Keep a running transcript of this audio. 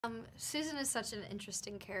Susan is such an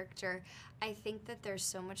interesting character. I think that there's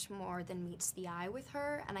so much more than meets the eye with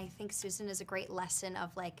her, and I think Susan is a great lesson of,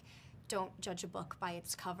 like, don't judge a book by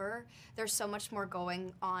its cover. There's so much more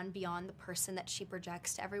going on beyond the person that she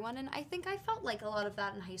projects to everyone, and I think I felt like a lot of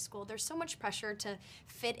that in high school. There's so much pressure to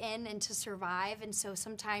fit in and to survive, and so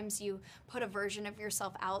sometimes you put a version of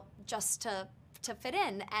yourself out just to fit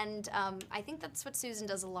in, and I think that's what Susan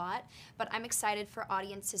does a lot, but I'm excited for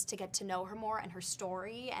audiences to get to know her more and her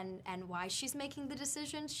story and why she's making the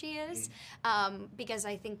decisions she is, because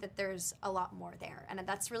I think that there's a lot more there, and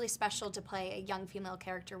that's really special to play a young female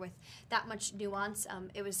character with that much nuance.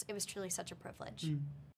 It was truly such a privilege.